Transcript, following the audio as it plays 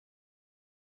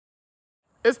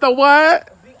It's the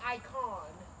what? The icon,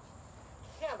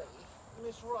 Kelly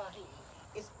Mizrahi,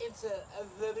 is into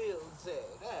the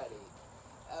building, honey.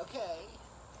 Okay.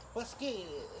 What's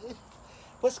good?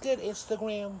 What's good,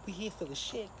 Instagram? We here for the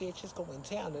shit, bitch. It's going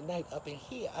down tonight up in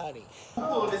here, honey.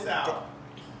 Pull this out.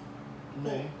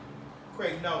 Me?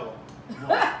 Craig, no.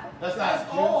 That's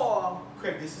not juice.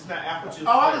 Craig, this is not apple juice.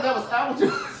 Oh, I thought that was apple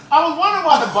juice. I was wondering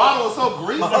why the bottle was so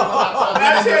greasy. When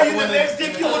I tell you the next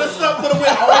dick you would have sucked would have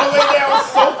went all the way down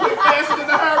so quick, faster than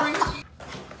a hurry.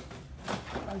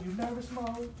 Are you nervous, Mo?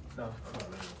 No.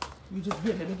 You just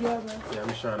getting it together? Yeah,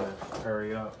 I'm trying to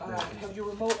hurry up. Have your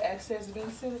remote access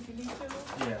Vincent if you need to?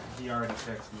 Yeah, he already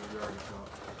texted me. We already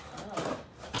talked. Oh.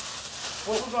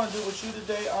 What we're gonna do with you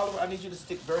today, Oliver? I need you to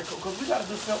stick very close because we gotta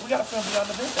do film. We gotta film beyond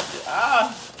the bench.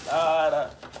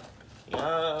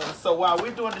 So while we're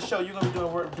doing the show, you're gonna be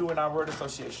doing our word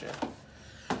association.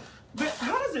 But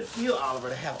how does it feel, Oliver,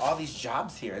 to have all these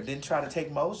jobs here and then try to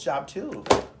take Mo's job too?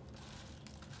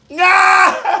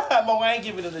 Nah, Mo, I ain't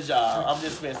giving him the job. I'm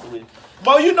just messing with you.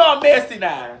 Mo, you know I'm messy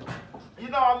now. You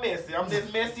know I'm messy. I'm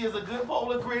just messy as a good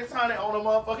bowl of grits, honey, on a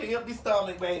motherfucking empty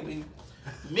stomach, baby.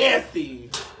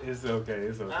 Messy. It's okay.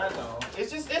 It's okay. I know.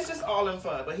 It's just all in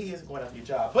fun, but he is going after your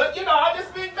job. But you know, I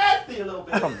just being messy a little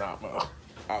bit. I'm not, Mo.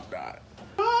 I'm not.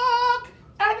 Look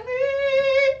at me.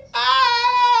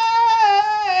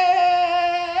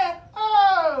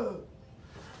 Oh.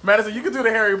 Madison, you can do the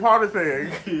Harry Potter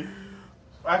thing.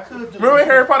 I could do. Remember when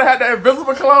Harry Potter had that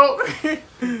invisible cloak?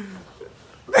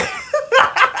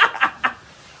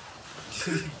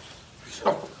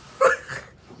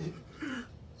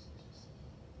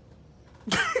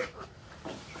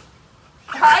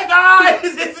 Hi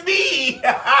guys, it's me.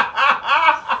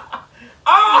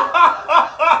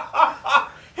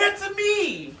 It's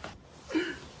me.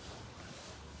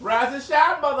 Rise and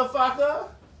shine, motherfucker.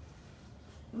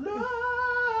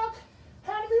 Look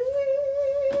at me.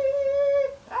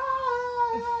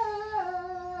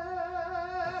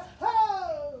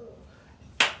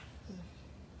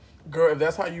 Girl, if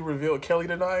that's how you reveal Kelly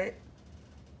tonight,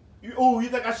 You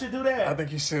think I should do that? I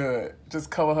think you should. Just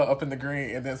cover her up in the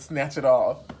green and then snatch it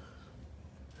off.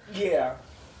 Yeah.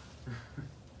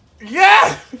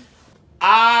 Yeah!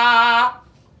 I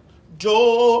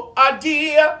do a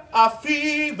dear, a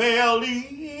female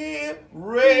ray.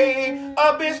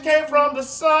 A bitch came from the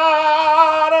sun.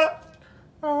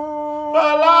 La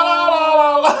la la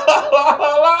la la la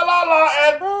la la la la,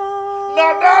 and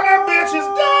now that bitch is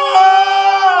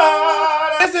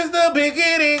done. This is the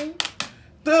beginning.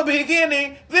 The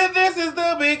beginning. This is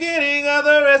the beginning of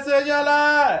the rest of your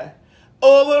life.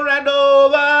 Over and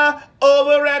over,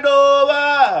 over and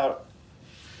over.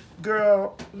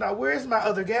 Girl, now where's my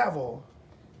other gavel?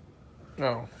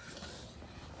 No.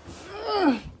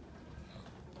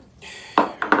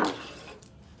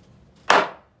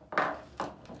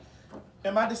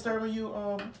 Am I disturbing you?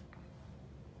 I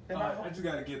just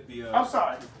gotta get the. I'm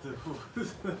sorry. I'm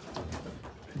sorry.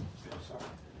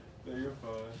 No, you're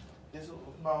fine.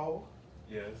 No.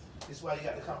 Yes. This is why you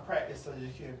got to come practice so you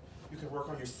can work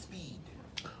on your speed.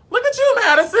 Look at you,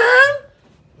 Madison!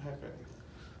 Okay.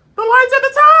 The light's at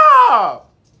the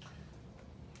top!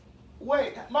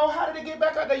 Wait, Mo, how did it get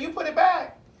back out there? You put it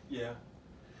back. Yeah.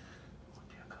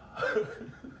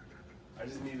 I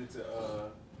just needed to.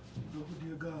 Oh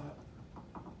dear God.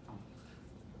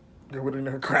 They would have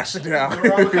never crashed it down.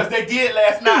 Girl, because they did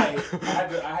last night.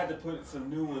 I had to put some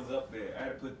new ones up there.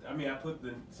 I put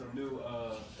some new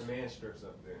command strips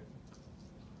up there.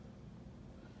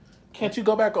 Can't you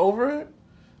go back over it?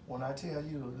 When I tell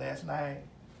you last night,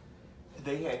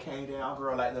 they had came down,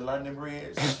 girl, like the London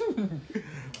Bridge.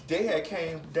 They had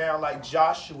came down like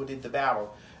Joshua did the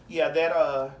battle. Yeah, that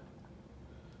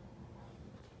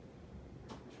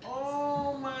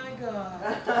Oh my God.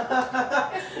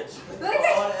 Look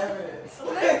at all the evidence.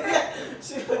 Mommy,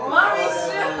 shit.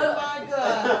 Oh my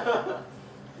God.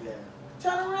 Yeah.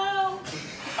 Turn around.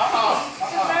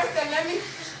 Listen, let me.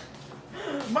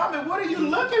 Mommy, what are you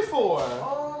looking for?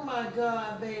 Oh my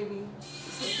God, baby.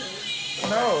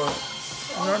 No.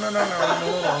 No.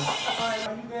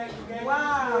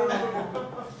 Wow.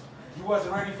 You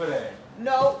wasn't ready for that.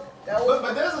 Nope. That was.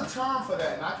 But there's a term for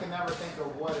that, and I can never think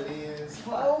of what it is.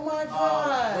 Oh my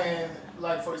God. When,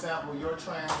 like, for example, you're a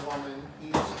trans woman,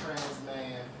 he's a trans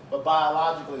man, but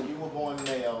biologically you were born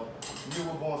male, you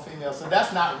were born female, so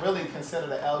that's not really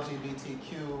considered an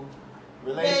LGBTQ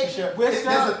relationship. There's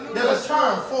a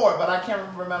term for it, but I can't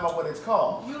remember what it's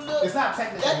called. You look. It's not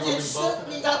technically. That just shook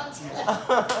me up.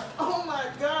 Oh my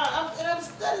God. I was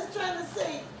trying to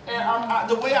say. And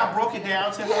the way I broke it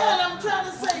down to her. Yeah, I'm trying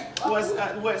to say. Was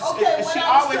Okay, she what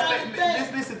I always was trying to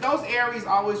think. listen, those Aries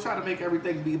always try to make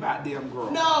everything be about them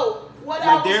girls. No, what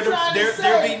Like I was trying to say.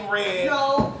 they're being read.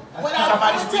 No,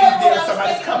 somebody's reading this,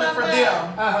 somebody's coming for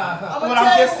them. But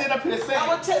I'm just sitting up here saying. I'm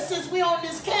gonna tell, since we on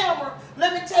this camera,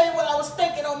 let me tell you what I was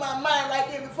thinking on my mind right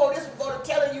there before this was going to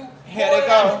telling you. Here they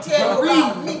go. To tell you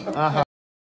about me.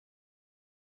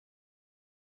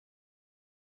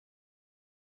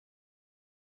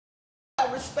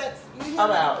 Respect.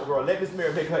 I'm out, bro. Let Miss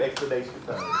Mary make her explanation.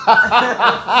 Wait a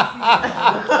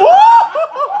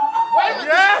minute.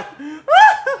 Yeah.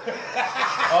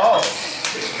 Oh.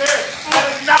 Miss Mary, that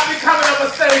is not becoming of a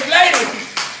stage lady.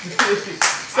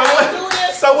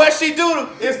 So what she do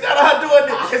instead of her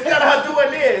doing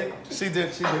this, She did.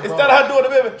 instead of her doing the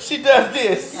movement, she does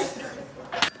this.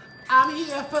 I'm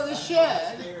here for the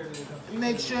shed.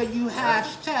 Make sure you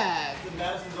hashtag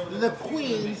the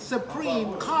Queen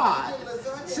Supreme Card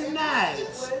tonight,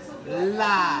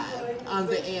 live on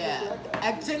the air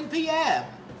at 10 p.m.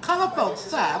 Color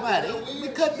folks time, honey. We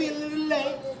could be a little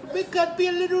late, we could be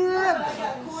a little early.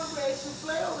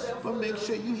 But make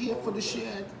sure you here for the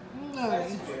shed.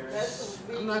 Honey.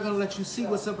 I'm not gonna let you see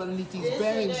what's up underneath these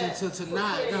bangs until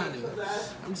tonight, honey.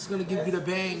 I'm just gonna give you the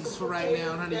bangs for right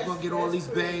now, honey. You're gonna get all these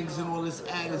bangs and all this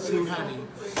attitude, honey.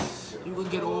 You're gonna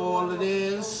get all of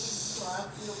this.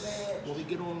 When we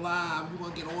get on live, you're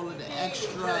gonna get all of the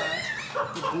extra,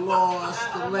 the gloss,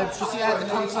 the lips. You see, I had to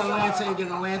come to Atlanta and get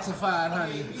Atlantified,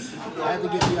 honey. I had to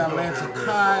get the Atlanta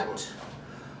cut,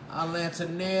 Atlanta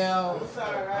nail,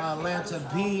 Atlanta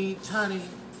beat, honey.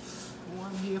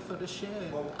 I'm here for the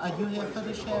shed. Are you here for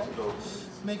the shed?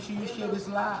 Make sure you share this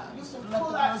live. Let the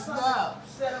ones know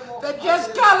that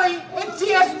Just Kelly and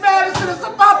T.S. Madison is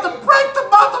about to break the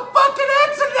motherfucking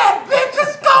internet, bitch.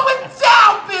 It's going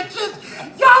down, bitches.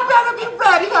 Y'all better be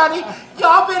ready, honey.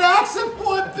 Y'all been asking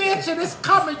for it, bitch, and it's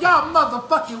coming y'all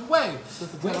motherfucking way.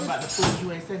 Sister, tell them about the food.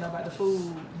 You ain't saying nothing about the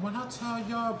food. When I tell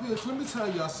y'all, bitch, let me tell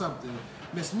y'all something.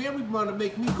 Miss Mary wanna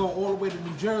make me go all the way to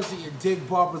New Jersey and dig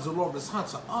Barbara Dolores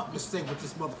Hunter up mistake with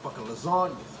this motherfucking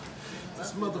lasagna.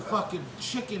 This motherfucking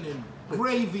chicken and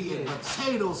gravy and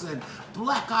potatoes and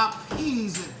black-eyed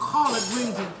peas and collard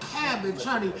greens and cabbage,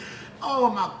 honey. Oh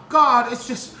my God, it's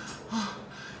just,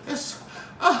 it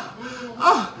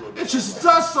just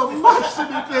does so much to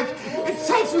me, bitch. It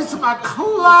takes me to my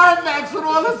climax with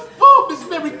all this food Miss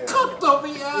Mary cooked over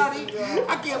here, honey.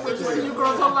 I can't wait to see you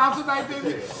girls on live tonight,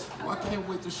 baby. Oh, I can't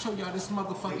wait to show y'all this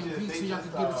motherfucking beat so y'all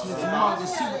can get it to this mug and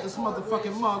see what this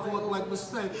motherfucking mug look like,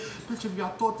 mistake. Bitch, if y'all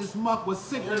thought this mug was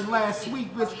sicker than last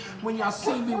week, bitch, when y'all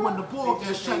see me when the ball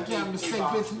got shut down, mistake,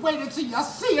 bitch, wait until y'all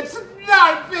see it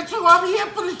tonight, bitch. Oh, I'm here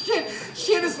for the shit.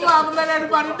 Shit is live and let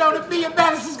everybody know that me and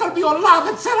Madison's gonna be on live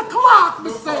at 10 o'clock,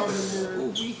 mistake. Ooh,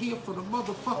 we here for the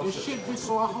motherfucking shit, bitch,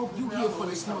 so I hope you here for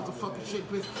this motherfucking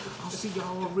shit, bitch. I'll see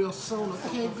y'all real soon,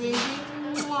 okay, baby?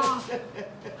 Mwah.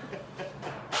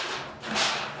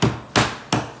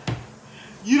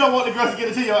 You don't want the girls to get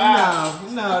it to your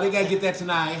eyes. No, they gotta get that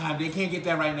tonight, honey. They can't get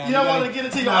that right now. You don't want to get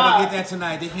it to your No, eyes. they get that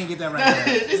tonight. They can't get that right now.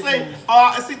 It's like,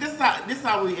 see, this is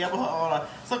how we ever hold on.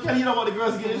 So Kelly, you don't want the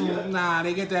girls to get it to you. Nah,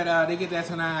 they get that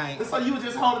tonight. So you were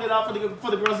just holding it out for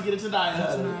the girls to get it tonight,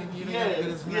 honey. Tonight, yeah, they gotta get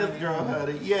it tonight. Yes, girl,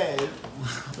 honey. Yes.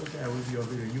 Okay, we'll be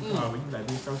over here. You call me. You like,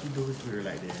 bitch, don't you do it weird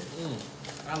like that.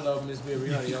 I love Miss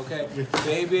Mary, honey, okay?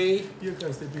 Baby. You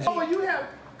come sit there. Come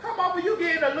over, you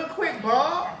getting a little quick,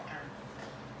 Bob.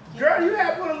 Girl, you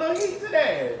have put a little heat to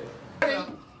that.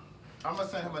 I'm gonna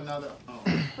send him another.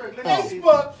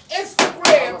 Facebook,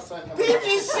 Instagram,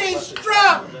 PGC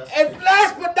Strap, and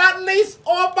last but not least,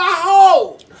 on my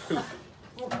home,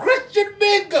 Christian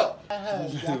Bingo.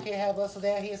 Y'all can't have us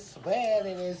down here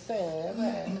sweating and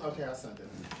saying, Okay, I sent it.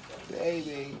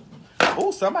 Baby.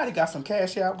 Oh, somebody got some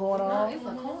cash out going on. It's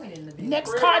a coin in the big.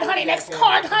 Next card, honey, next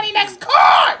card, honey, next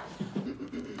card.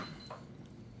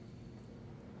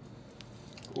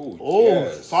 Oh,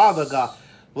 yes. Father God.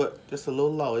 But just a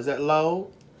little low. Is that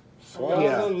low?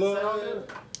 Yeah.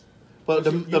 But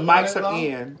the mics are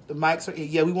in. The mics are in.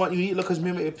 Yeah, we want you to look because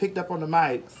remember it picked up on the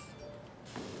mics.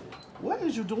 What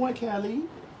is you doing, Kelly?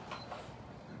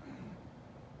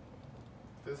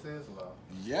 This is low.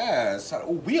 Yes.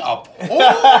 Oh, we are poor.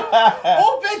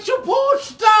 Oh, bitch, you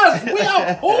poached us. We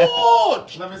are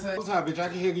poached. Let me say. What's up, bitch? I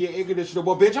can hear your air conditioner.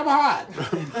 Well, bitch, I'm hot.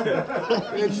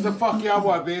 Bitch, the fuck y'all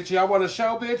want, bitch? Y'all want a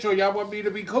show, bitch, or y'all want me to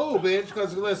be cool, bitch?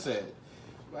 Because, listen,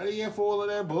 ready here for all of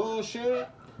that bullshit?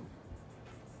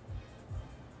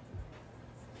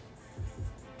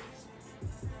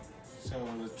 So,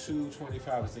 the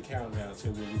 2:25 is the countdown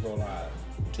till when we go live.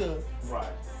 Right.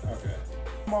 Okay.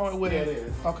 Come on with Yeah, it. it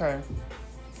is. Okay.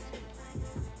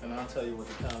 And and I'll tell you what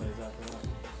the count is after that.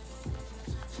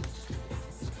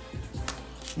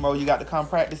 Mo, you got to come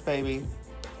practice, baby.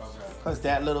 Okay. Cause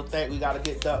that little thing we gotta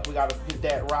get that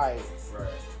right. Right.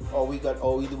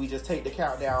 Or either we just take the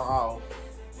countdown off.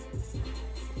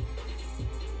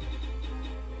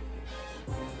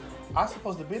 I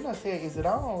supposed to be there saying, is it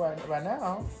on right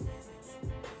now?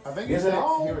 I think Is it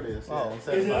on? Here it is. Oh. Yeah,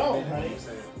 says Is it about a on, minute, honey? you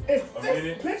say it. It's A this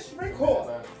minute. bitch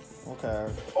recorder.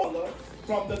 Okay.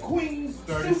 From the Queen's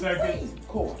 30 seconds. Supreme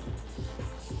Court.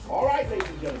 All right, ladies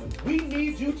and gentlemen, we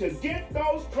need you to get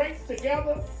those drinks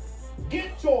together,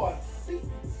 get your seats,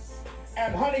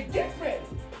 and honey, get ready.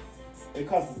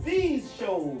 Because these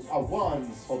shows are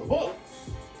ones for the books.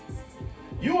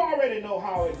 You already know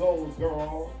how it goes,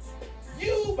 girl.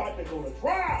 You about to go to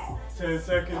trial. 10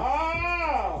 seconds.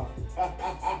 Ah!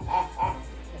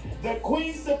 The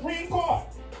Queen's Supreme Court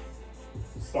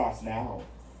starts now.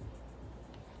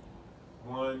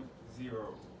 1-0.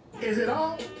 Is it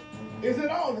on? Is it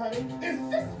on, honey? Is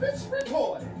this bitch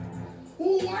recording?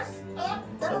 What's up,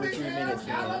 73 Birmingham, minutes,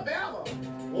 man. Alabama?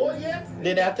 Oh, yes.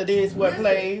 Then after this, what Listen,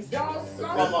 plays? Y'all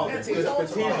Come on, it's it's on the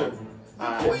teaser.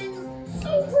 The Queen's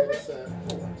Supreme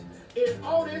Court is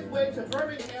on its way to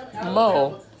Birmingham, Alabama.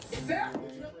 Mo.